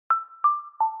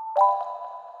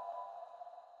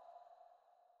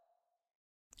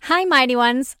Hi, Mighty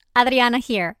Ones. Adriana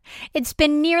here. It's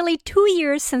been nearly 2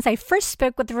 years since I first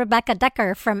spoke with Rebecca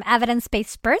Decker from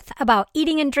Evidence-Based Birth about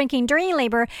eating and drinking during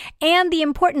labor and the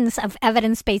importance of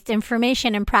evidence-based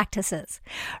information and practices.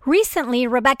 Recently,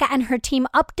 Rebecca and her team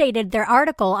updated their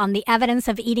article on the evidence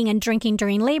of eating and drinking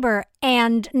during labor,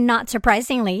 and not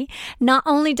surprisingly, not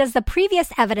only does the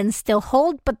previous evidence still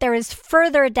hold, but there is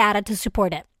further data to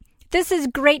support it. This is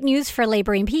great news for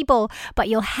laboring people, but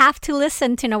you'll have to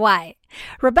listen to know why.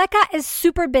 Rebecca is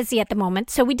super busy at the moment,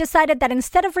 so we decided that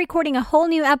instead of recording a whole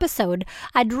new episode,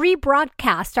 I'd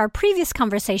rebroadcast our previous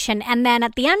conversation, and then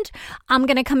at the end, I'm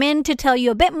going to come in to tell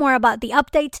you a bit more about the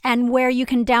updates and where you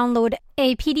can download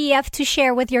a PDF to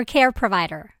share with your care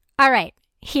provider. All right,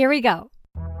 here we go.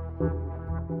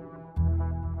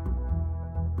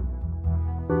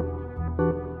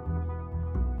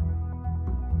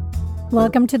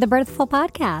 Welcome to the Birthful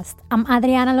Podcast. I'm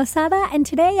Adriana Lozada, and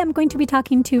today I'm going to be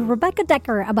talking to Rebecca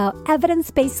Decker about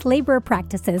evidence-based labor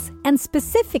practices, and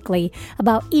specifically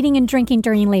about eating and drinking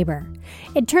during labor.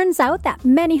 It turns out that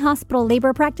many hospital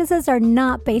labor practices are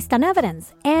not based on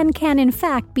evidence and can, in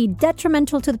fact, be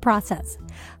detrimental to the process.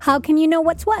 How can you know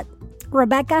what's what?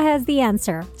 Rebecca has the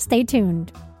answer. Stay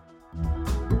tuned.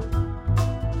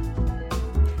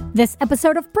 This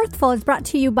episode of Birthful is brought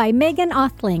to you by Megan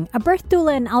Othling, a birth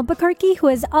doula in Albuquerque who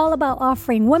is all about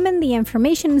offering women the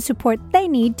information and support they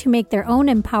need to make their own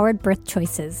empowered birth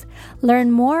choices. Learn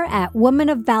more at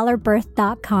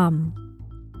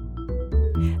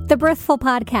womanofvalorbirth.com. The Birthful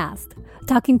Podcast,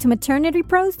 talking to maternity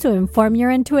pros to inform your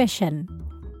intuition.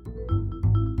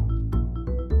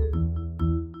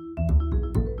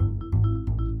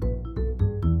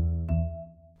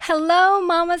 Hello,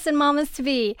 mamas and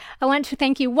mamas-to-be. I want to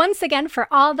thank you once again for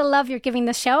all the love you're giving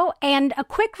the show, and a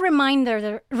quick reminder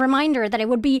that it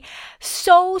would be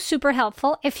so super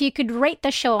helpful if you could rate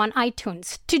the show on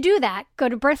iTunes. To do that, go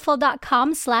to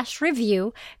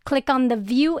birthful.com/review, click on the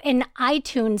View in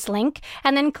iTunes link,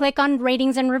 and then click on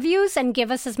Ratings and Reviews and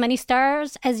give us as many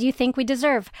stars as you think we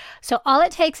deserve. So all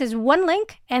it takes is one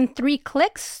link and 3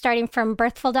 clicks starting from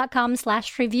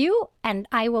birthful.com/review, and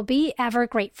I will be ever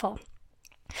grateful.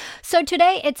 So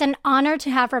today, it's an honor to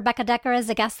have Rebecca Decker as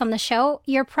a guest on the show.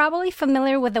 You're probably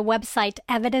familiar with the website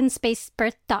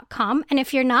evidencebasedbirth.com, and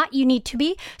if you're not, you need to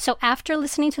be. So after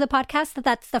listening to the podcast,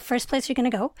 that's the first place you're going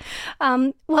to go.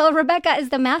 Well, Rebecca is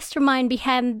the mastermind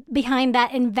behind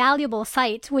that invaluable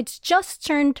site, which just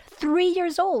turned 3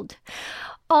 years old.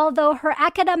 Although her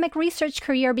academic research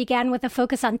career began with a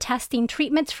focus on testing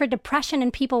treatments for depression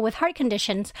in people with heart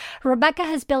conditions, Rebecca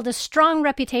has built a strong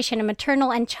reputation in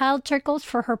maternal and child circles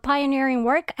for her pioneering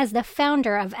work as the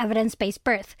founder of Evidence-Based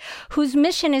Birth, whose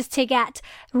mission is to get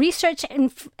research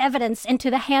and evidence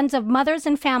into the hands of mothers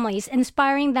and families,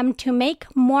 inspiring them to make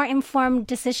more informed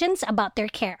decisions about their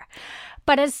care.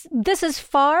 But as this is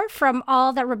far from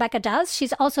all that Rebecca does,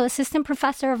 she's also assistant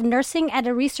professor of nursing at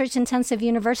a research-intensive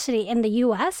university in the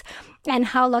U.S., and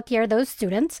how lucky are those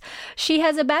students? She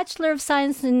has a Bachelor of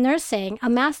Science in Nursing,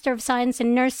 a Master of Science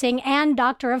in Nursing, and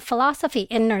Doctor of Philosophy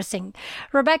in Nursing.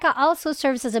 Rebecca also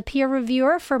serves as a peer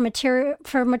reviewer for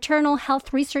maternal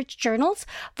health research journals,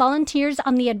 volunteers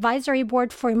on the advisory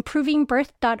board for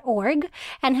ImprovingBirth.org,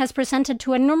 and has presented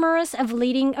to a numerous of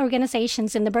leading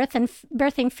organizations in the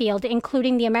birthing field,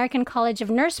 including the American College of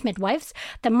Nurse Midwives,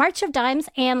 the March of Dimes,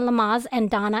 and Lamaze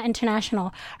and Donna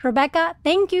International. Rebecca,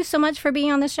 thank you so much for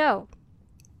being on the show.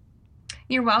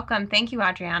 You're welcome. Thank you,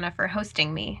 Adriana, for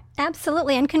hosting me.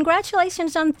 Absolutely. And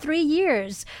congratulations on 3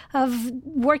 years of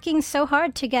working so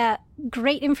hard to get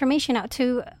great information out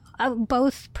to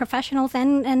both professionals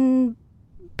and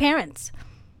parents.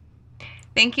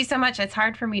 Thank you so much. It's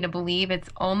hard for me to believe it's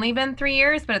only been 3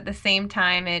 years, but at the same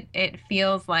time, it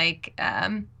feels like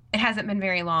it hasn't been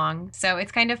very long. So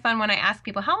it's kind of fun when I ask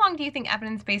people, how long do you think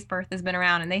evidence-based birth has been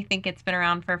around? And they think it's been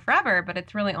around for forever, but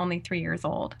it's really only 3 years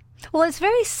old. Well, it's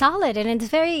very solid, and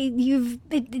it's very, you've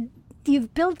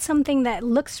built something that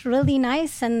looks really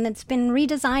nice, and it's been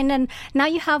redesigned, and now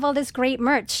you have all this great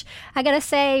merch. I gotta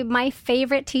say, my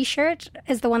favorite t-shirt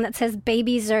is the one that says,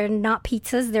 "Babies are not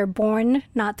pizzas, they're born,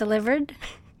 not delivered."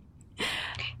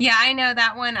 Yeah, I know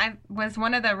that one. I was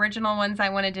one of the original ones I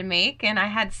wanted to make, and I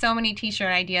had so many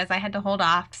t-shirt ideas I had to hold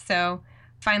off. So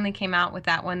finally came out with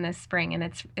that one this spring, and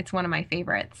it's one of my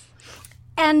favorites.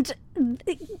 And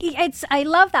I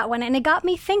love that one, and it got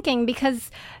me thinking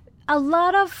because a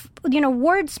lot of,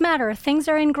 words matter. Things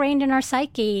are ingrained in our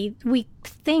psyche. We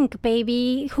think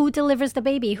baby, who delivers the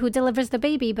baby? Who delivers the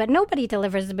baby? But nobody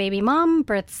delivers the baby. Mom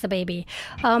births the baby.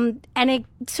 And it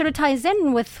sort of ties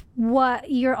in with what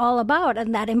you're all about,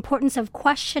 and that importance of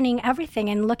questioning everything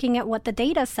and looking at what the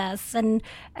data says,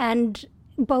 and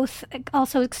both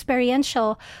also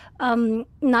experiential,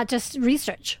 not just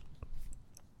research.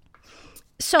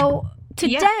 So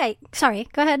today, sorry,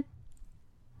 go ahead.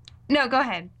 No, go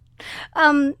ahead.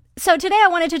 So today I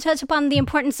wanted to touch upon the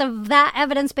importance of that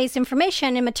evidence-based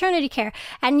information in maternity care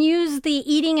and use the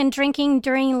eating and drinking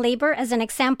during labor as an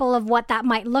example of what that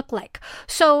might look like.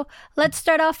 So let's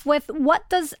start off with, what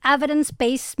does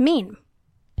evidence-based mean?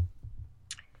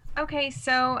 Okay,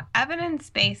 so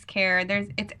evidence-based care,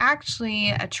 it's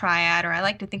actually a triad, or I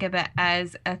like to think of it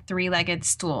as a three-legged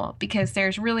stool, because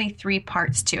there's really three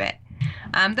parts to it.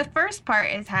 The first part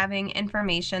is having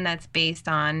information that's based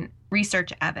on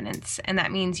research evidence, and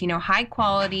that means, high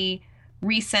quality,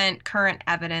 recent, current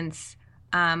evidence,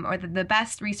 or the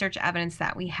best research evidence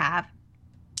that we have.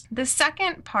 The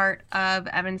second part of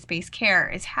evidence-based care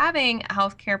is having a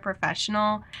healthcare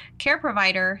professional, care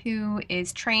provider who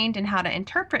is trained in how to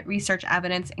interpret research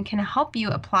evidence and can help you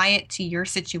apply it to your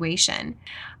situation,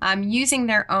 using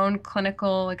their own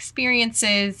clinical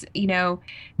experiences, to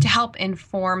help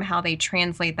inform how they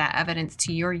translate that evidence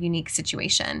to your unique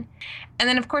situation. And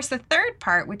then, of course, the third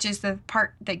part, which is the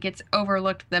part that gets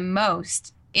overlooked the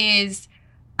most, is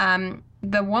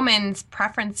the woman's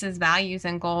preferences, values,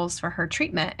 and goals for her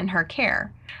treatment and her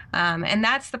care. And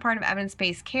that's the part of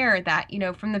evidence-based care that,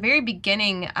 from the very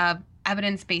beginning of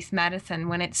evidence-based medicine,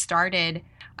 when it started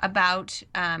about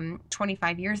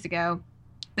 25 years ago,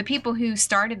 the people who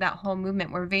started that whole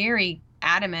movement were very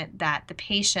adamant that the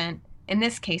patient, in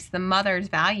this case, the mother's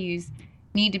values,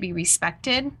 need to be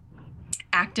respected,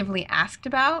 actively asked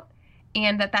about,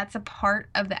 and that's a part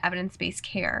of the evidence-based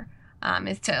care.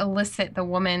 Is to elicit the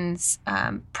woman's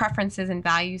preferences and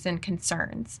values and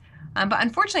concerns. But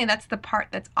unfortunately, that's the part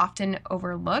that's often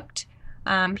overlooked.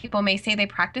 People may say they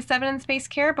practice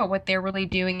evidence-based care, but what they're really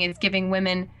doing is giving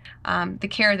women the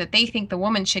care that they think the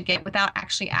woman should get without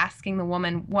actually asking the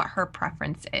woman what her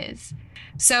preference is.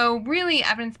 So really,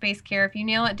 evidence-based care, if you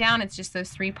nail it down, it's just those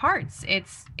three parts.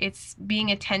 It's being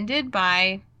attended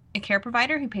by a care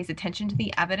provider who pays attention to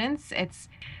the evidence. It's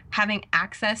having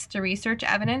access to research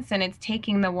evidence, and it's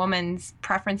taking the woman's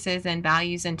preferences and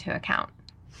values into account.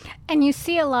 And you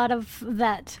see a lot of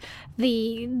that,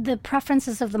 the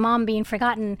preferences of the mom being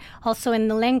forgotten also in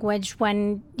the language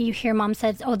when you hear mom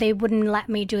says, oh, they wouldn't let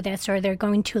me do this, or they're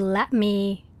going to let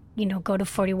me, go to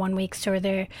 41 weeks, or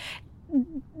they're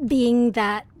being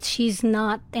that she's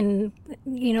not in,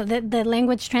 the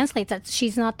language translates that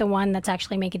she's not the one that's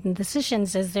actually making the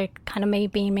decisions, as they're kind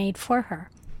of being made for her.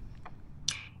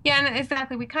 Yeah, and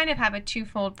exactly. We kind of have a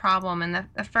twofold problem. And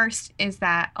the first is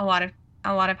that a lot of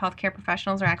healthcare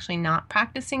professionals are actually not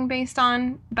practicing based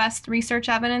on best research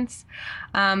evidence.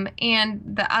 And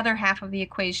the other half of the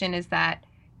equation is that,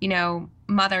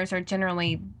 mothers are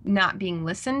generally not being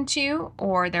listened to,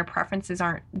 or their preferences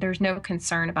there's no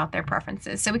concern about their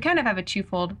preferences. So we kind of have a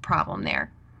twofold problem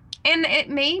there. And it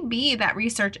may be that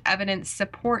research evidence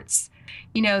supports,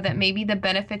 that maybe the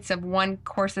benefits of one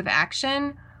course of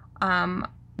action,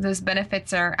 those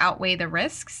benefits outweigh the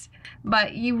risks,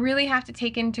 but you really have to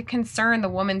take into concern the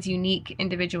woman's unique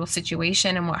individual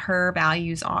situation and what her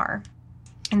values are.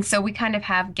 And so we kind of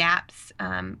have gaps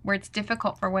where it's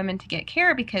difficult for women to get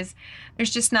care because there's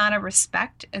just not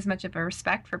as much of a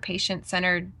respect for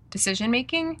patient-centered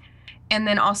decision-making. And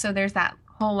then also there's that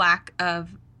whole lack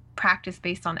of practice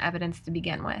based on evidence to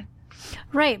begin with.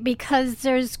 Right, because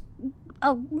there's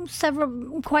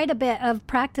quite a bit of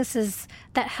practices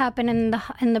that happen in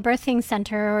the birthing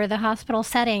center or the hospital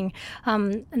setting,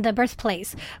 the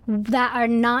birthplace, that are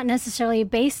not necessarily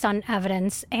based on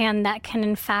evidence, and that can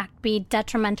in fact be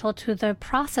detrimental to the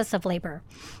process of labor.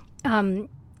 And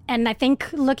I think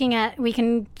we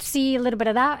can see a little bit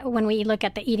of that when we look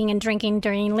at the eating and drinking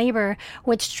during labor,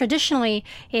 which traditionally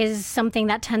is something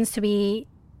that tends to be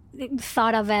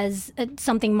thought of as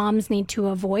something moms need to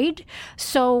avoid.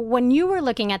 So when you were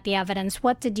looking at the evidence,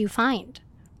 what did you find?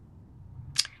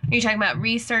 Are you talking about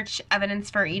research evidence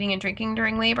for eating and drinking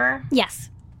during labor? Yes.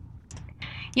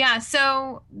 Yeah,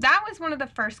 so that was one of the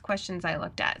first questions I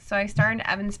looked at. So I started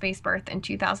evidence-based birth in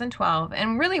 2012.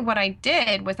 And really what I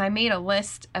did was I made a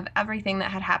list of everything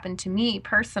that had happened to me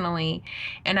personally.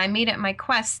 And I made it my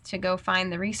quest to go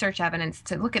find the research evidence,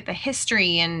 to look at the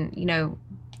history and,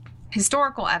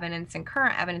 historical evidence and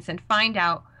current evidence, and find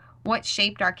out what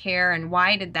shaped our care and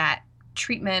why did that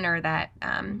treatment or that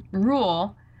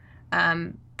rule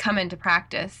come into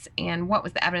practice and what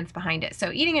was the evidence behind it.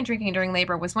 So eating and drinking during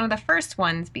labor was one of the first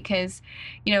ones because,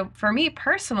 for me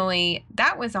personally,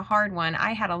 that was a hard one.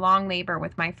 I had a long labor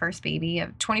with my first baby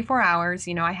of 24 hours.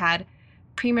 I had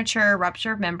premature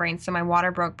rupture of membrane, so my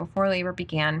water broke before labor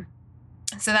began.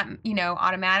 So that,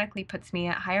 automatically puts me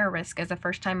at higher risk as a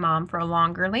first-time mom for a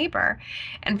longer labor.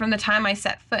 And from the time I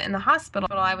set foot in the hospital,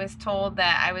 I was told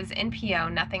that I was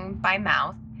NPO, nothing by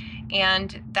mouth.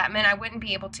 And that meant I wouldn't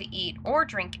be able to eat or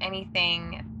drink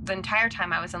anything the entire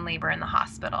time I was in labor in the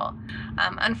hospital.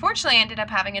 Unfortunately, I ended up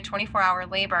having a 24-hour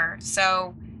labor.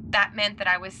 So that meant that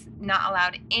I was not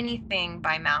allowed anything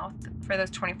by mouth for those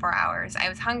 24 hours. I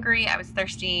was hungry, I was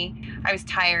thirsty, I was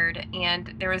tired,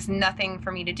 and there was nothing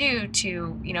for me to do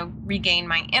to, regain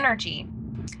my energy.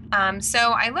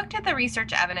 So I looked at the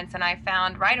research evidence and I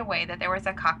found right away that there was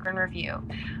a Cochrane review.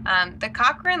 The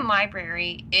Cochrane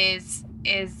Library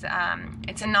it's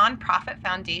a nonprofit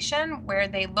foundation where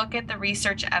they look at the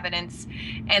research evidence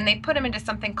and they put them into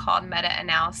something called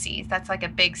meta-analyses. That's like a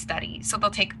big study. So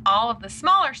they'll take all of the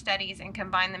smaller studies and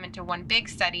combine them into one big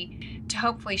study to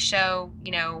hopefully show,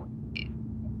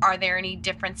 are there any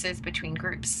differences between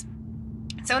groups?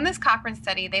 So in this Cochrane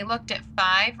study, they looked at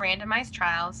 5 randomized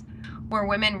trials where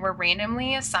women were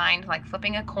randomly assigned, like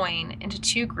flipping a coin, into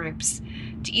 2 groups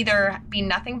to either be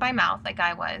nothing by mouth like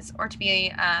I was, or to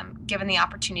be given the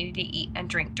opportunity to eat and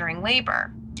drink during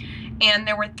labor. And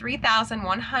there were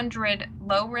 3,100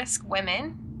 low-risk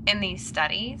women in these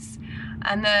studies,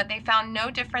 and they found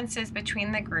no differences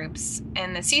between the groups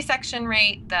in the C-section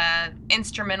rate, the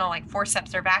instrumental like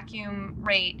forceps or vacuum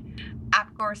rate,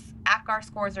 APGAR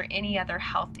scores, or any other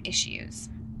health issues.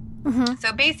 Mm-hmm.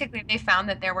 So basically, they found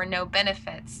that there were no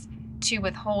benefits to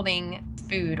withholding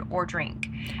food or drink,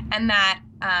 and that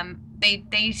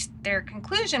their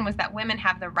conclusion was that women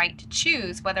have the right to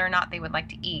choose whether or not they would like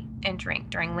to eat and drink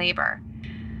during labor.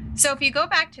 So if you go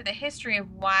back to the history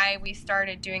of why we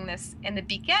started doing this in the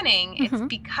beginning, mm-hmm. it's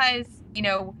because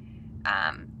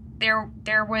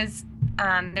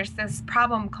there's this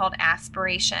problem called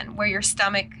aspiration, where your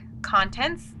stomach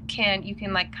contents you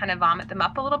can like kind of vomit them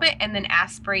up a little bit and then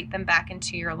aspirate them back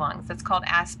into your lungs. That's called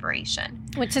aspiration.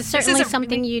 Which is certainly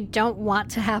something you don't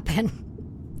want to happen.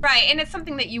 Right, and it's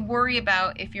something that you worry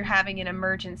about if you're having an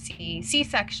emergency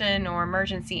C-section or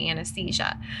emergency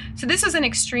anesthesia. So this was an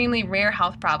extremely rare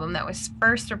health problem that was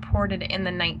first reported in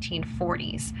the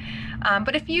 1940s.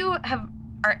 But if you have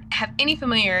any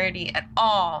familiarity at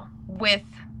all with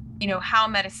how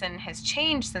medicine has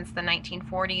changed since the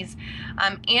 1940s,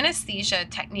 anesthesia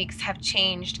techniques have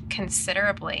changed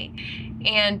considerably.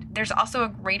 And there's also a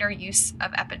greater use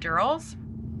of epidurals.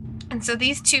 And so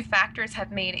these 2 factors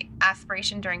have made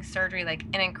aspiration during surgery like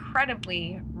an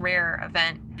incredibly rare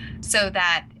event. So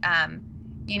that,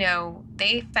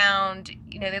 they found,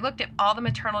 they looked at all the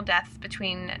maternal deaths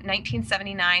between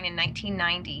 1979 and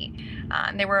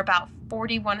 1990. There were about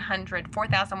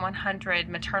 4,100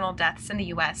 maternal deaths in the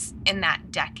U.S. in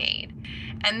that decade.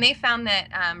 And they found that,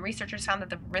 researchers found that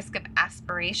the risk of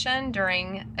aspiration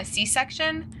during a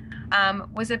C-section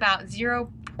was about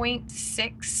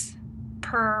 0.6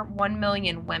 per 1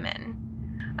 million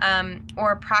women,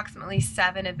 or approximately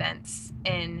 7 events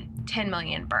in 10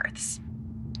 million births.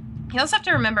 You also have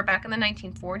to remember back in the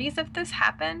 1940s, if this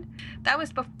happened, that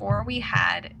was before we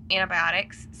had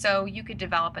antibiotics, so you could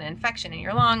develop an infection in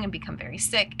your lung and become very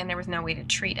sick, and there was no way to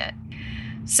treat it.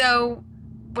 So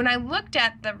when I looked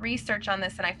at the research on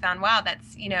this and I found, wow,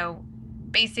 that's,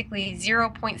 basically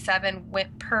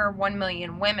 0.7 per 1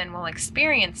 million women will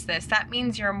experience this, that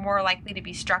means you're more likely to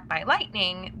be struck by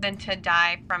lightning than to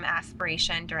die from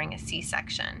aspiration during a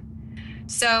C-section.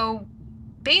 So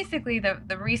basically,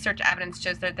 the research evidence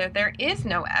shows that there is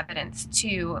no evidence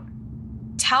to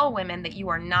tell women that you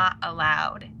are not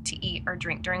allowed to eat or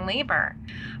drink during labor.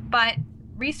 But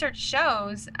research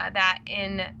shows that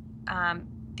in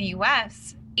the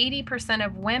U.S., 80%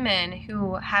 of women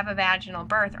who have a vaginal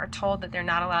birth are told that they're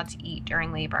not allowed to eat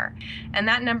during labor. And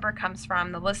that number comes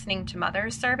from the Listening to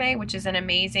Mothers survey, which is an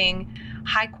amazing,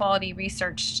 high-quality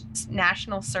research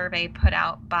national survey put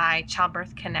out by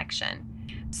Childbirth Connection.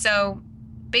 So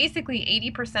basically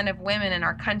 80% of women in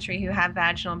our country who have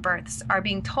vaginal births are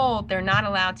being told they're not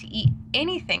allowed to eat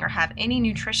anything or have any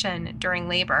nutrition during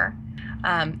labor,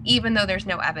 even though there's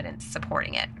no evidence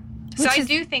supporting it. So I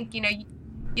do think,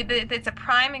 it's a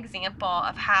prime example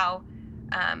of how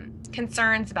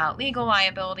concerns about legal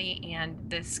liability and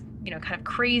this, kind of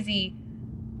crazy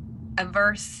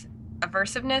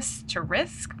aversiveness to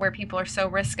risk, where people are so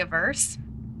risk averse,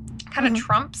 kind of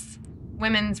trumps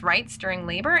women's rights during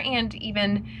labor and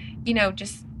even,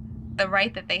 just the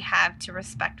right that they have to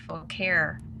respectful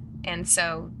care. And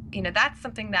so that's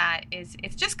something that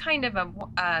it's just kind of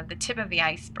the tip of the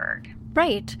iceberg.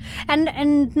 Right.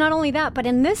 And not only that, but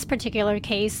in this particular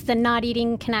case, the not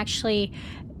eating can actually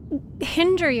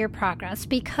hinder your progress,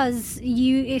 because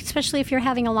especially if you're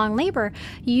having a long labor,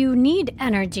 you need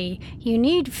energy, you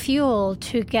need fuel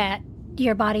to get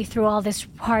your body through all this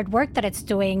hard work that it's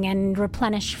doing and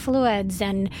replenish fluids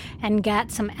and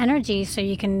get some energy so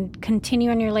you can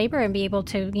continue in your labor and be able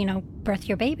to, birth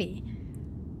your baby.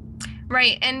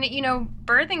 Right. And,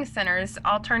 birthing centers,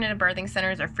 alternative birthing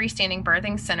centers or freestanding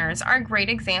birthing centers are a great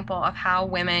example of how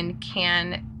women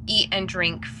can eat and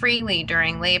drink freely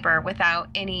during labor without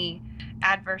any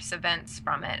adverse events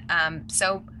from it.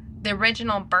 So the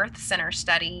original birth center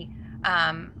study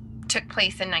took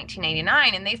place in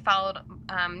 1989, and they followed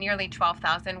nearly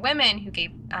 12,000 women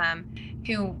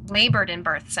who labored in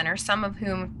birth centers, some of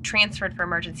whom transferred for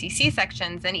emergency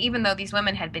C-sections. And even though these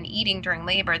women had been eating during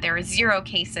labor, there were 0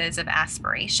 cases of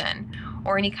aspiration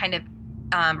or any kind of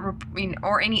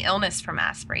or any illness from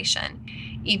aspiration,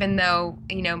 even though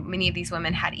many of these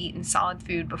women had eaten solid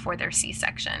food before their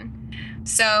C-section.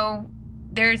 So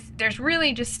there's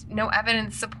really just no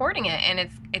evidence supporting it, and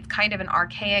it's kind of an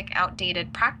archaic,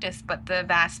 outdated practice. But the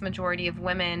vast majority of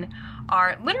women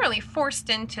are literally forced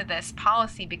into this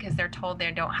policy because they're told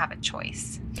they don't have a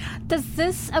choice. Does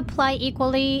this apply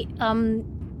equally,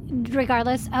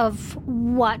 regardless of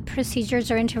what procedures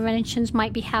or interventions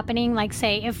might be happening? Like,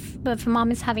 say, if a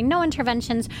mom is having no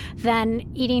interventions,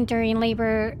 then eating during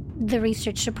labor, the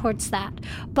research supports that.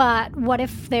 But what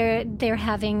if they're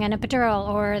having an epidural,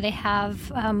 or they have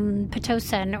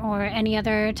Pitocin, or any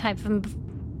other type of,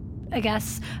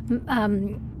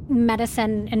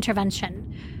 medicine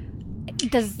intervention?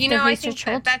 Does the research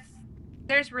hold?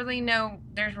 There's really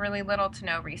little to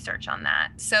no research on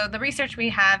that. So the research we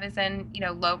have is in,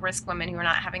 low risk women who are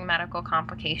not having medical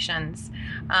complications.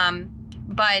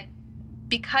 But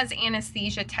because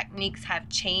anesthesia techniques have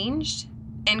changed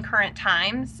in current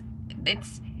times,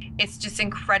 it's just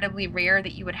incredibly rare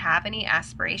that you would have any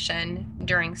aspiration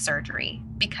during surgery,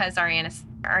 because our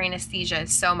anesthesia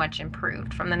is so much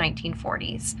improved from the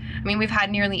 1940s. I mean, we've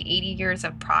had nearly 80 years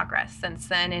of progress since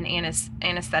then in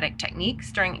anesthetic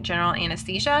techniques during general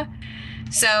anesthesia.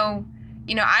 So,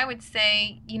 I would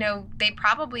say, they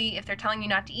probably, if they're telling you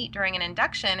not to eat during an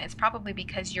induction, it's probably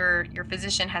because your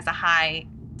physician has a high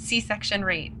C-section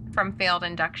rate from failed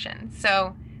induction.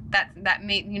 So that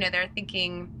may, they're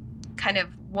thinking kind of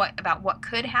what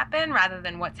could happen rather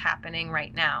than what's happening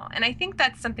right now. And I think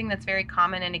that's something that's very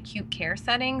common in acute care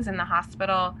settings in the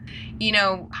hospital.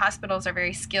 Hospitals are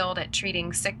very skilled at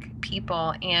treating sick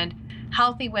people, and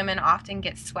healthy women often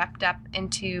get swept up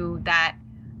into that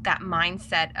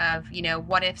mindset of,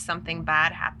 what if something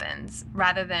bad happens,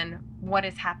 rather than what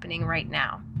is happening right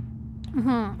now.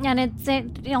 Mm-hmm. And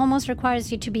it almost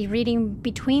requires you to be reading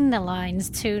between the lines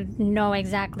to know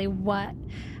exactly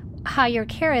how your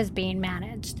care is being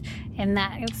managed, and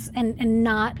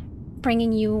not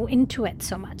bringing you into it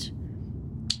so much.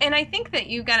 And I think that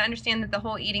you've got to understand that the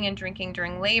whole eating and drinking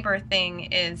during labor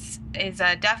thing is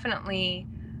definitely,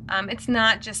 it's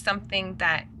not just something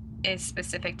that is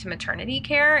specific to maternity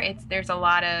care. There's a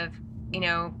lot of,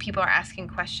 people are asking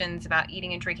questions about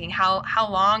eating and drinking. How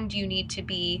long do you need to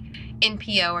be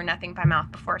NPO or nothing by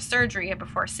mouth before surgery or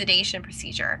before sedation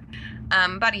procedure?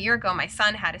 About a year ago, my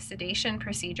son had a sedation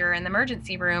procedure in the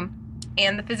emergency room,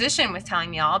 and the physician was telling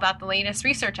me all about the latest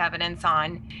research evidence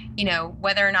on,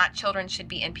 whether or not children should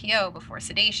be NPO before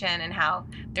sedation, and how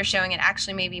they're showing it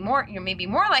actually may be more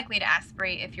likely to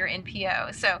aspirate if you're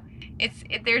NPO. So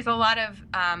there's a lot of,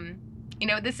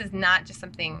 this is not just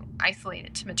something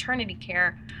isolated to maternity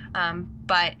care,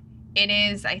 but it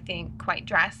is, I think, quite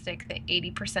drastic that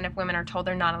 80% of women are told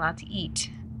they're not allowed to eat.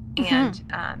 And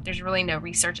there's really no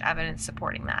research evidence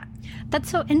supporting that. That's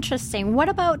so interesting. What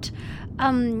about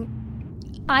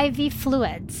IV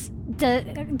fluids?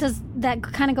 Does that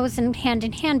kind of goes hand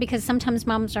in hand, because sometimes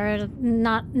moms are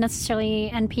not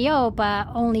necessarily NPO, but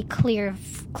only clear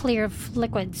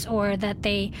liquids, or that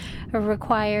they are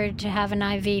required to have an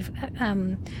IV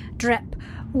drip.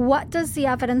 What does the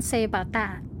evidence say about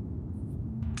that?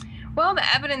 Well, the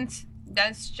evidence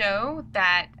does show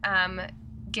that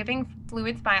giving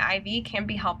fluids by IV can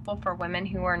be helpful for women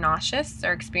who are nauseous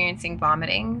or experiencing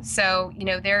vomiting. So,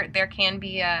 there can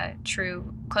be a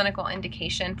true clinical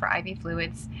indication for IV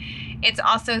fluids. It's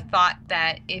also thought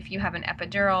that if you have an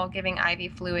epidural, giving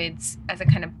IV fluids as a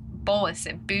kind of bolus,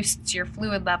 it boosts your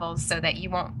fluid levels so that you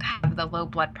won't have the low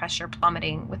blood pressure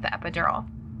plummeting with the epidural.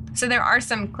 So there are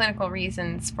some clinical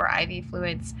reasons for IV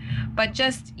fluids, but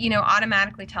just,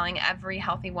 automatically telling every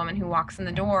healthy woman who walks in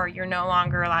the door, you're no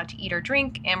longer allowed to eat or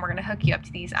drink, and we're going to hook you up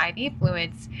to these IV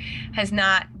fluids has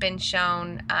not been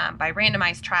shown by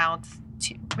randomized trials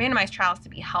to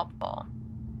be helpful.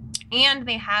 And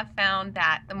they have found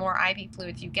that the more IV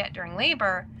fluids you get during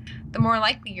labor, the more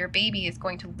likely your baby is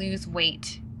going to lose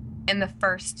weight in the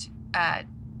first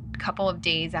couple of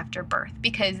days after birth,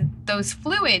 because those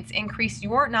fluids increase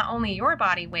not only your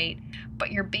body weight,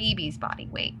 but your baby's body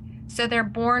weight. So they're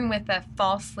born with a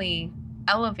falsely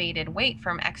elevated weight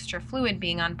from extra fluid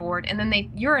being on board, and then they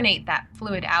urinate that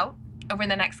fluid out over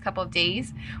the next couple of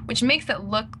days, which makes it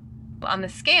look on the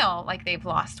scale like they've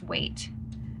lost weight.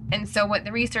 And so what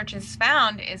the research has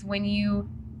found is when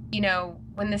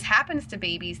when this happens to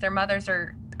babies, their mothers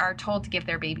are told to give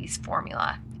their babies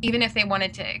formula, even if they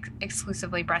wanted to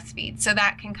exclusively breastfeed. So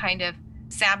that can kind of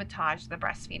sabotage the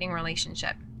breastfeeding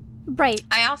relationship. Right.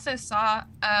 I also saw,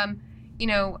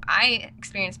 I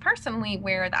experienced personally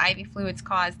where the IV fluids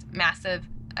caused massive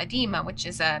edema, which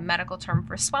is a medical term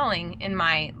for swelling in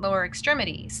my lower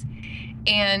extremities.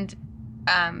 And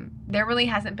there really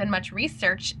hasn't been much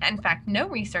research, in fact, no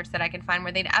research that I could find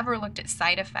where they'd ever looked at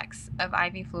side effects of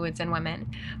IV fluids in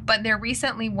women. But there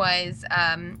recently was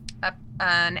an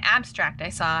abstract I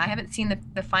saw, I haven't seen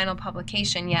the final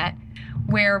publication yet,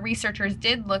 where researchers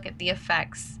did look at the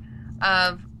effects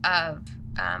of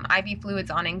IV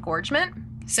fluids on engorgement.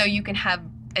 So you can have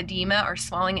edema or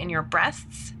swelling in your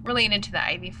breasts related to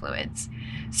the IV fluids.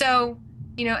 So,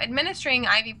 administering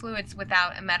IV fluids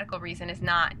without a medical reason is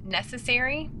not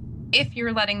necessary if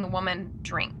you're letting the woman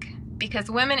drink, because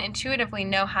women intuitively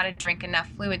know how to drink enough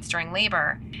fluids during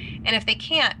labor. And if they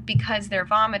can't because they're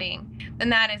vomiting, then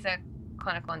that is a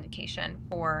clinical indication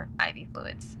for IV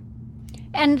fluids.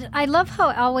 And I love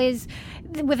how always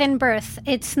within birth,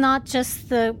 it's not just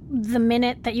the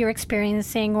minute that you're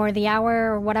experiencing or the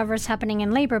hour or whatever's happening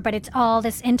in labor, but it's all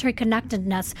this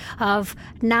interconnectedness of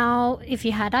now if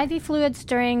you had IV fluids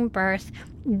during birth,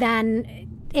 then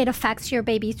it affects your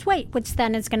baby's weight, which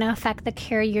then is going to affect the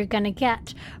care you're going to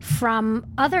get from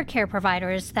other care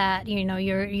providers that, your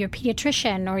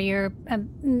pediatrician or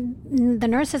the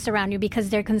nurses around you, because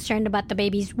they're concerned about the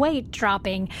baby's weight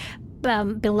dropping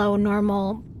below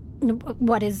normal,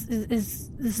 what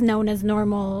is known as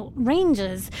normal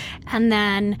ranges. And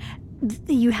then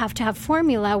you have to have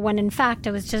formula when in fact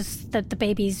it was just that the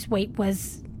baby's weight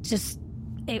was just,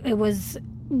 it was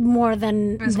more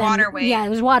than... It was water weight. Yeah, it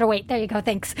was water weight. There you go.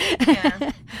 Thanks.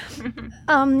 Yeah.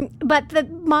 But the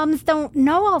moms don't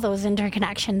know all those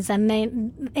interconnections,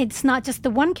 and it's not just the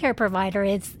one care provider,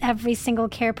 it's every single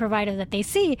care provider that they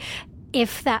see.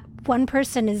 If that one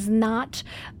person is not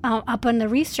up on the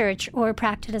research or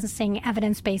practicing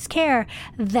evidence-based care,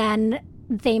 then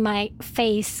they might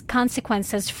face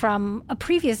consequences from a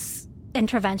previous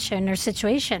intervention or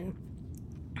situation.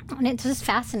 And it's just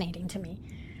fascinating to me.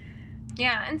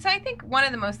 Yeah, and so I think one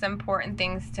of the most important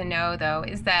things to know, though,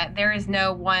 is that there is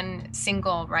no one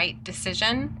single right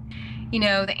decision.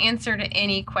 The answer to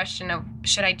any question of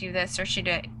should I do this or should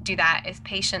I do that is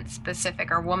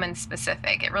patient-specific or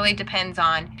woman-specific. It really depends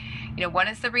on, what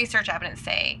does the research evidence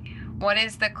say? What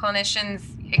is the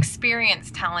clinician's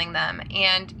experience telling them?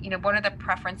 And, what are the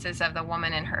preferences of the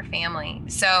woman and her family?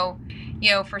 So,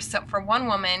 for one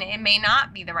woman, it may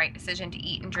not be the right decision to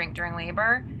eat and drink during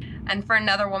labor. And for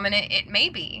another woman, it may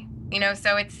be,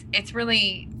 so it's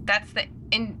really, that's the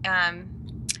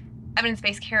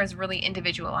evidence-based care is really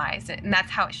individualized, and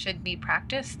that's how it should be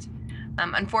practiced.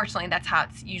 Unfortunately, that's how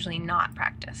it's usually not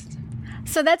practiced.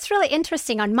 So that's really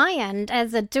interesting on my end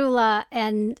as a doula.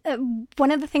 And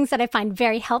one of the things that I find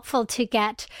very helpful to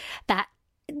get that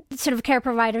sort of care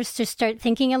providers to start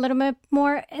thinking a little bit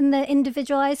more in the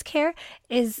individualized care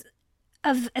is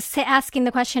of asking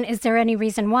the question, is there any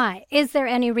reason why? Is there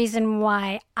any reason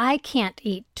why I can't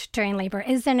eat during labor?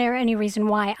 Is there any reason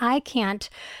why I can't,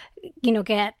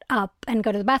 get up and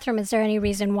go to the bathroom? Is there any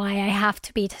reason why I have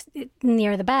to be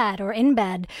near the bed or in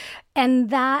bed? And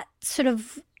that sort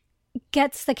of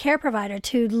gets the care provider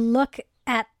to look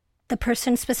at the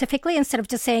person specifically instead of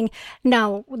just saying,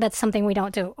 no, that's something we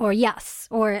don't do, or yes,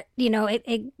 or,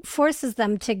 it forces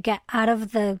them to get out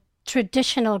of the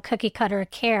traditional cookie cutter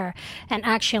care and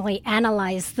actually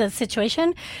analyze the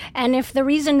situation. And if the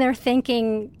reason they're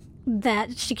thinking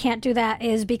that she can't do that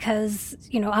is because,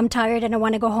 I'm tired and I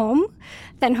want to go home,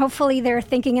 then hopefully they're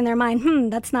thinking in their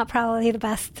mind, that's not probably the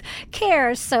best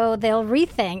care. So they'll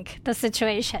rethink the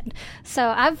situation. So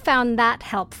I've found that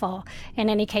helpful in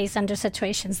any case under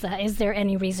situations that is there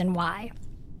any reason why?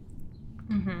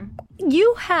 Mm-hmm.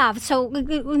 You have, so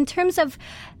in terms of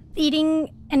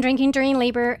eating and drinking during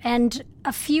labor and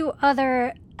a few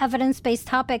other evidence-based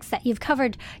topics that you've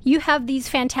covered, you have these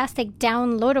fantastic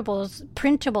downloadables,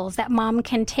 printables that mom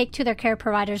can take to their care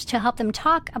providers to help them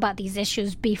talk about these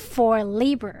issues before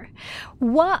labor.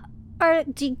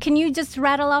 Can you just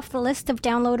rattle off the list of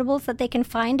downloadables that they can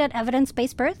find at Evidence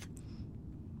Based Birth?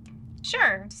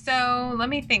 Sure. So let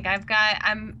me think.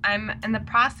 I'm in the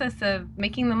process of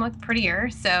making them look prettier.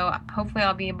 So hopefully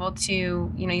I'll be able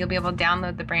to, you'll be able to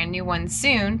download the brand new ones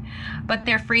soon. But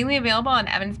they're freely available on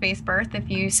Evidence Based Birth.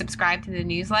 If you subscribe to the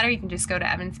newsletter, you can just go to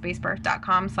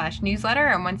evidencebasedbirth.com/newsletter.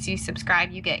 And once you subscribe,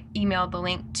 you get emailed the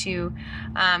link to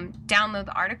download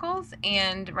the articles.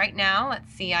 And right now,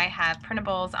 let's see, I have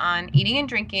printables on eating and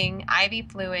drinking,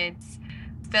 IV fluids,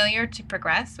 failure to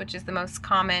progress, which is the most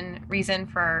common reason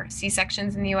for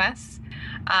C-sections in the U.S.,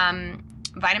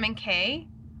 vitamin K,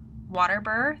 water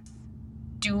birth,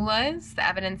 doulas, the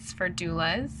evidence for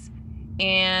doulas,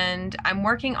 and I'm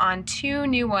working on 2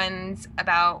 new ones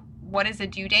about what is a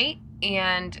due date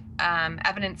and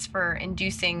evidence for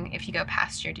inducing if you go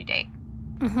past your due date.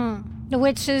 Mm-hmm.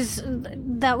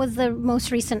 That was the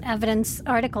most recent evidence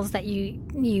articles that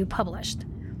you published.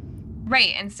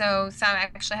 Right, and so I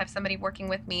actually have somebody working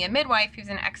with me, a midwife who's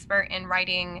an expert in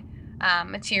writing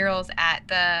materials at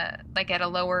a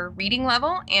lower reading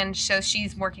level, and so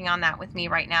she's working on that with me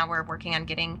right now. We're working on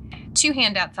getting 2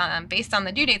 handouts based on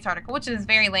the due dates article, which is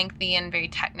very lengthy and very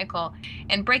technical,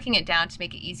 and breaking it down to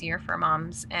make it easier for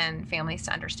moms and families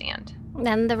to understand.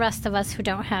 And the rest of us who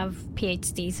don't have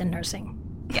PhDs in nursing.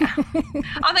 Yeah,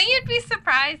 although you'd be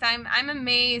surprised, I'm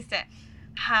amazed at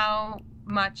how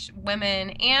much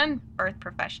women and birth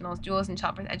professionals, doulas and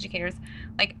childbirth educators,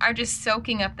 are just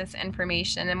soaking up this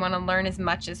information and want to learn as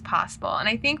much as possible. And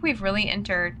I think we've really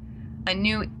entered a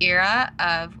new era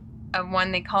of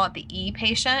one, they call it the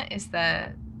E-patient, is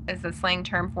the slang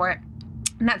term for it.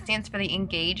 And that stands for the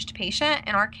engaged patient.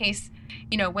 In our case,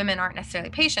 women aren't necessarily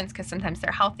patients because sometimes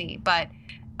they're healthy, but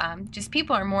just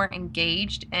people are more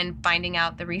engaged in finding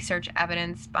out the research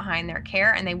evidence behind their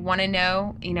care, and they want to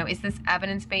know, is this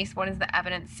evidence-based? What does the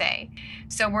evidence say?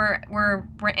 So we're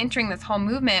entering this whole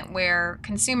movement where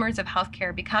consumers of healthcare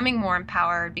are becoming more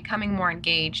empowered, becoming more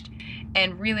engaged,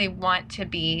 and really want to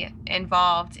be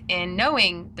involved in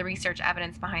knowing the research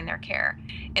evidence behind their care.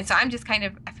 And so I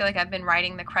feel like I've been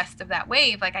riding the crest of that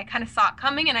wave. I kind of saw it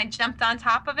coming and I jumped on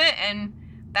top of it, and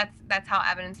that's how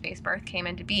evidence-based birth came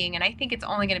into being, and I think it's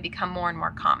only going to become more and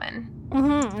more common.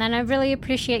 Mm-hmm. And I really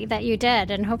appreciate that you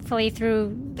did, and hopefully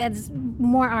through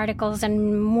more articles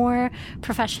and more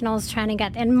professionals trying to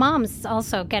get, and moms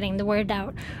also getting the word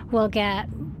out, will get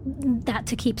that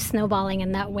to keep snowballing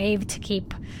and that wave to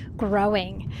keep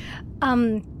growing.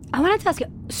 I wanted to ask you,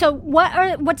 so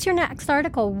what's your next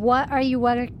article? What are you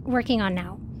working on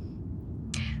now?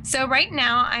 So right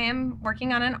now I am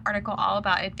working on an article all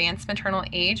about advanced maternal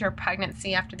age, or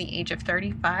pregnancy after the age of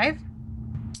 35.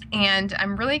 And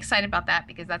I'm really excited about that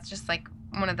because that's just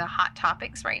one of the hot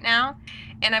topics right now.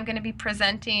 And I'm going to be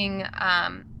presenting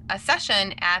a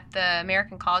session at the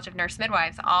American College of Nurse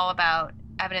Midwives all about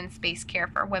evidence-based care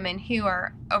for women who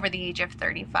are over the age of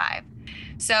 35.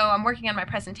 So I'm working on my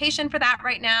presentation for that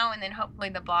right now, and then hopefully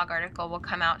the blog article will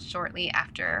come out shortly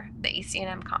after the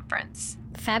ACNM conference.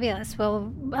 Fabulous.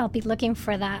 Well, I'll be looking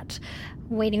for that,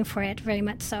 waiting for it very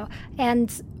much so.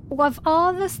 And of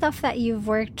all the stuff that you've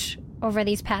worked over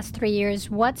these past 3 years,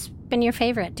 what's been your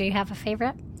favorite? Do you have a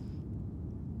favorite?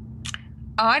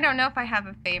 Oh, I don't know if I have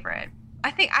a favorite.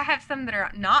 I think I have some that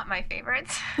are not my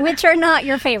favorites. Which are not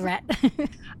your favorite?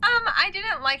 I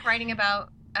didn't like writing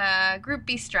about Group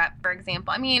B strep, for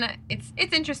example. I mean,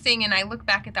 it's interesting, and I look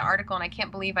back at the article and I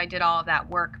can't believe I did all of that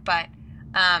work, but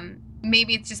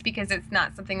maybe it's just because it's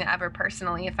not something that ever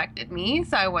personally affected me,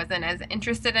 so I wasn't as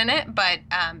interested in it, but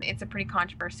it's a pretty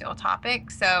controversial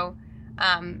topic. So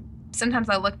sometimes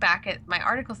I look back at my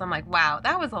articles, I'm like, wow,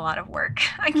 that was a lot of work.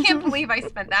 I can't believe I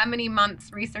spent that many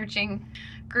months researching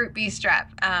Group B strep.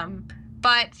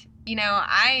 But,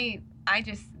 I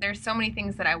just, there's so many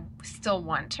things that I still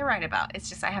want to write about. It's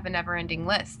just I have a never-ending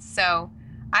list. So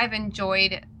I've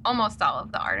enjoyed almost all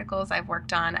of the articles I've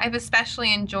worked on. I've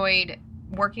especially enjoyed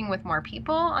working with more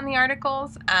people on the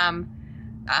articles.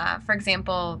 For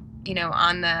example,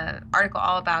 on the article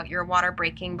all about your water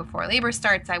breaking before labor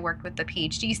starts, I worked with the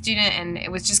PhD student, and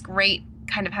it was just great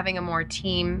kind of having a more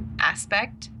team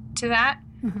aspect to that.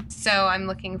 Mm-hmm. So I'm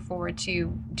looking forward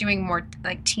to doing more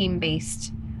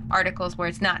team-based articles where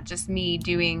it's not just me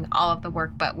doing all of the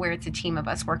work, but where it's a team of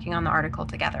us working on the article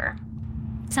together.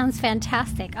 Sounds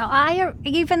fantastic.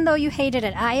 Even though you hated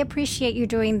it, I appreciate you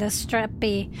doing the Strep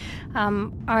B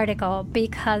article,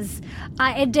 because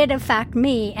it did affect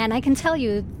me, and I can tell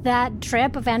you that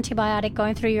drip of antibiotic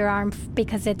going through your arm,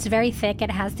 because it's very thick, it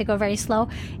has to go very slow.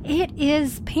 It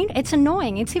is it's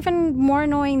annoying. It's even more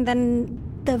annoying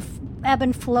than the ebb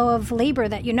and flow of labor,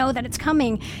 that you know that it's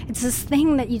coming. It's this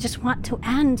thing that you just want to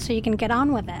end so you can get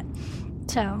on with it.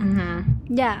 So,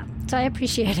 yeah, so I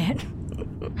appreciate it.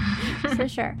 For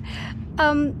sure.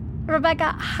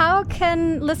 Rebecca, how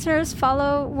can listeners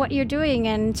follow what you're doing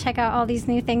and check out all these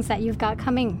new things that you've got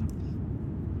coming?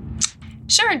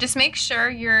 Sure. Just make sure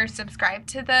you're subscribed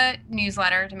to the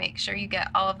newsletter to make sure you get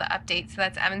all of the updates. So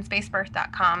that's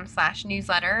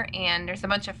evansspacebirth.com/newsletter. And there's a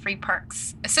bunch of free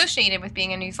perks associated with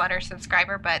being a newsletter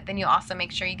subscriber, but then you'll also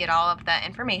make sure you get all of the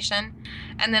information.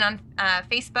 And then on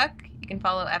Facebook, you can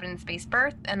follow Evidence Based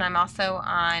Birth. And I'm also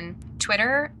on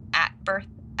Twitter at Birth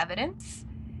Evidence,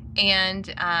 and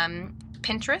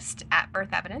Pinterest at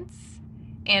Birth Evidence.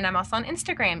 And I'm also on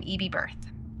Instagram, EBBirth.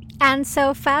 And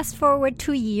so fast forward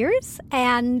 2 years,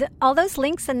 and all those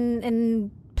links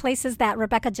and places that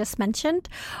Rebecca just mentioned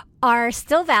are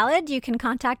still valid. You can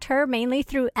contact her mainly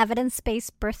through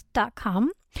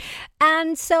evidencebasebirth.com.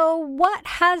 And so what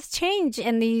has changed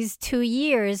in these 2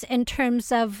 years in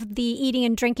terms of the eating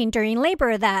and drinking during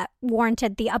labor that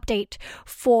warranted the update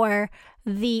for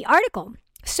the article?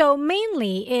 So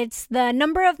mainly, it's the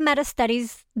number of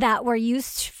meta-studies that were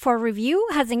used for review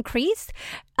has increased.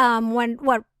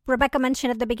 What Rebecca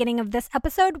mentioned at the beginning of this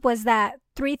episode was that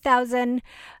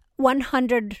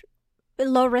 3,100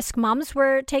 low-risk moms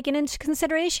were taken into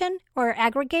consideration or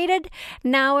aggregated.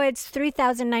 Now it's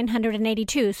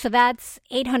 3,982. So that's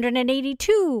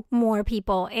 882 more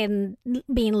people in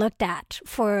being looked at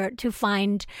to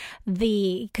find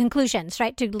the conclusions,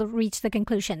 right? To reach the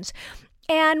conclusions.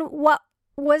 And what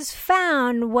was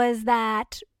found was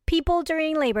that people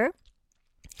during labor,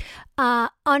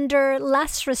 under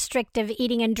less restrictive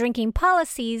eating and drinking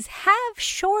policies, have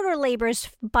shorter labors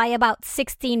by about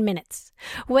 16 minutes,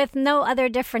 with no other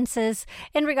differences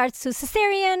in regards to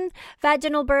cesarean,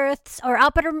 vaginal births, or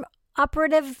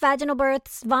operative vaginal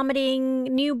births, vomiting,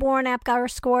 newborn APGAR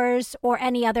scores, or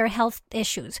any other health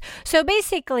issues. So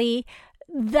basically,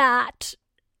 that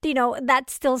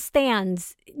still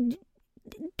stands.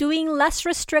 Doing less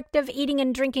restrictive eating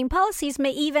and drinking policies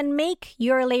may even make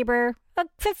your labor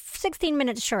 16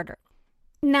 minutes shorter.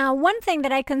 Now, one thing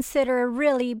that I consider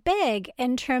really big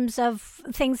in terms of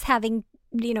things having,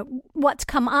 what's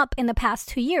come up in the past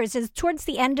 2 years is towards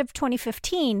the end of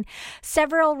 2015,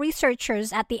 several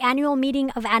researchers at the annual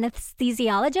meeting of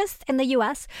anesthesiologists in the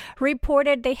U.S.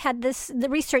 reported they had the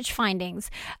research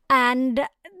findings, and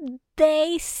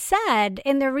they said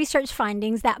in their research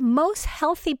findings that most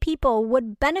healthy people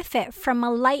would benefit from a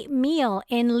light meal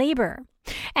in labor,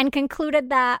 and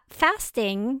concluded that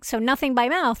fasting, so nothing by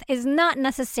mouth, is not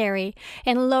necessary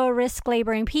in low-risk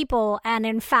laboring people, and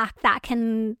in fact that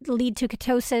can lead to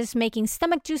ketosis, making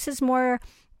stomach juices more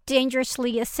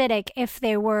dangerously acidic if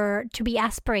they were to be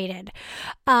aspirated.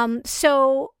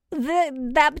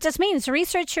 That just means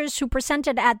researchers who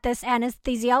presented at this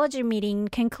anesthesiology meeting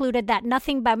concluded that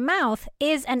nothing by mouth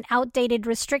is an outdated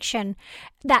restriction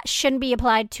that shouldn't be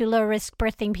applied to low-risk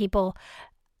birthing people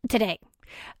today.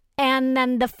 And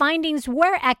then the findings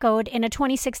were echoed in a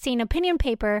 2016 opinion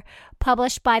paper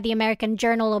published by the American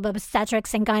Journal of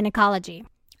Obstetrics and Gynecology.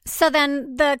 So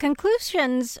then the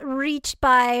conclusions reached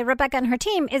by Rebecca and her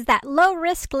team is that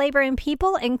low-risk laboring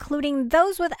people, including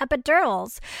those with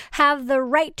epidurals, have the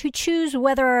right to choose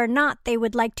whether or not they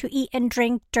would like to eat and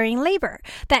drink during labor.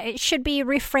 That it should be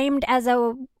reframed as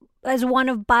one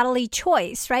of bodily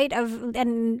choice, right?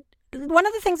 And one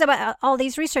of the things about all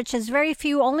these research is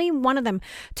only one of them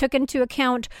took into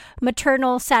account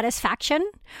maternal satisfaction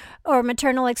or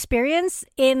maternal experience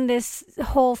in this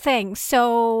whole thing.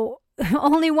 So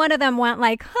only one of them went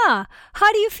like, how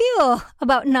do you feel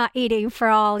about not eating for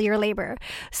all your labor?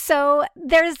 So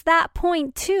there's that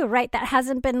point too, right? That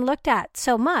hasn't been looked at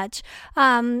so much,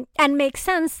 and makes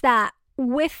sense that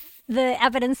with the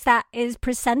evidence that is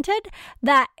presented,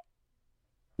 that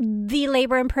the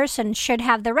laboring person should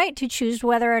have the right to choose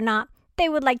whether or not they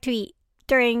would like to eat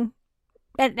during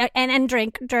and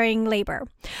drink during labor.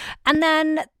 And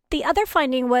then the other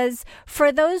finding was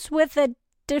for those with that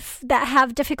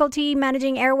have difficulty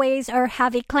managing airways or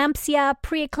have eclampsia,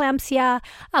 preeclampsia,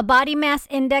 a body mass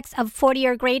index of 40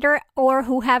 or greater, or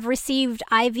who have received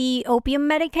IV opium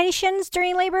medications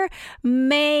during labor,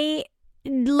 may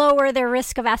lower their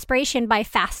risk of aspiration by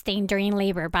fasting during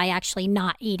labor, by actually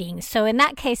not eating. So in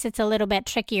that case, it's a little bit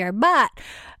trickier. But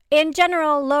in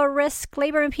general, low risk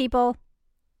laboring people,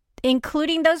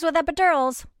 including those with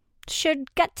epidurals,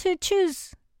 should get to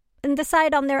choose and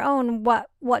decide on their own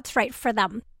what's right for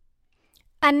them.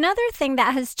 Another thing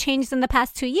that has changed in the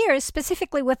past 2 years,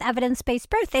 specifically with evidence-based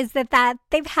birth, is that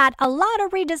they've had a lot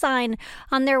of redesign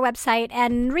on their website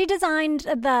and redesigned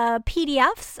the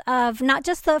PDFs of not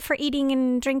just the for eating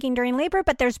and drinking during labor,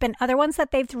 but there's been other ones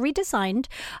that they've redesigned.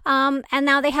 And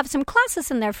now they have some classes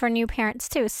in there for new parents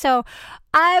too. So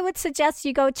I would suggest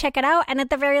you go check it out. And at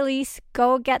the very least,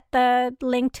 go get the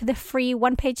link to the free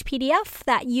one-page PDF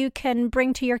that you can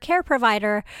bring to your care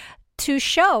provider to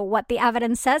show what the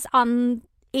evidence says on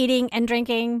eating and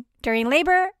drinking during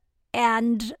labor,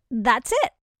 and that's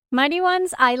it. Mighty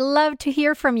Ones, I love to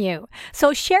hear from you.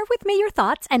 So share with me your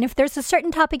thoughts, and if there's a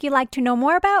certain topic you'd like to know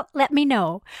more about, let me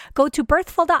know. Go to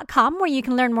birthful.com where you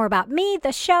can learn more about me,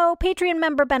 the show, Patreon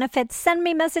member benefits, send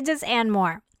me messages, and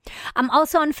more. I'm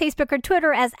also on Facebook or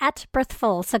Twitter as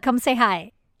 @birthful, so come say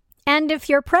hi. And if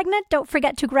you're pregnant, don't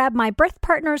forget to grab my Birth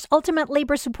Partners Ultimate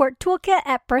Labor Support Toolkit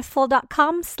at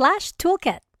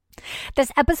birthful.com/toolkit.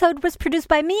 This episode was produced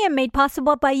by me and made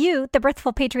possible by you, the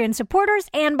Birthful Patreon supporters,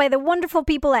 and by the wonderful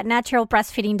people at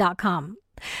naturalbreastfeeding.com.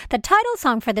 The title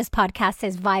song for this podcast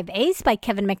is Vibe Ace by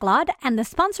Kevin MacLeod, and the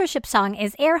sponsorship song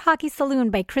is Air Hockey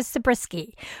Saloon by Chris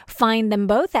Zabriskie. Find them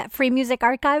both at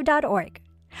freemusicarchive.org.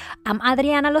 I'm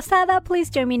Adriana Lozada. Please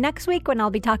join me next week when I'll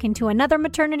be talking to another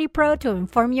maternity pro to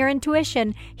inform your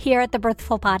intuition here at the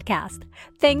Birthful Podcast.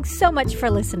 Thanks so much for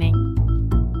listening.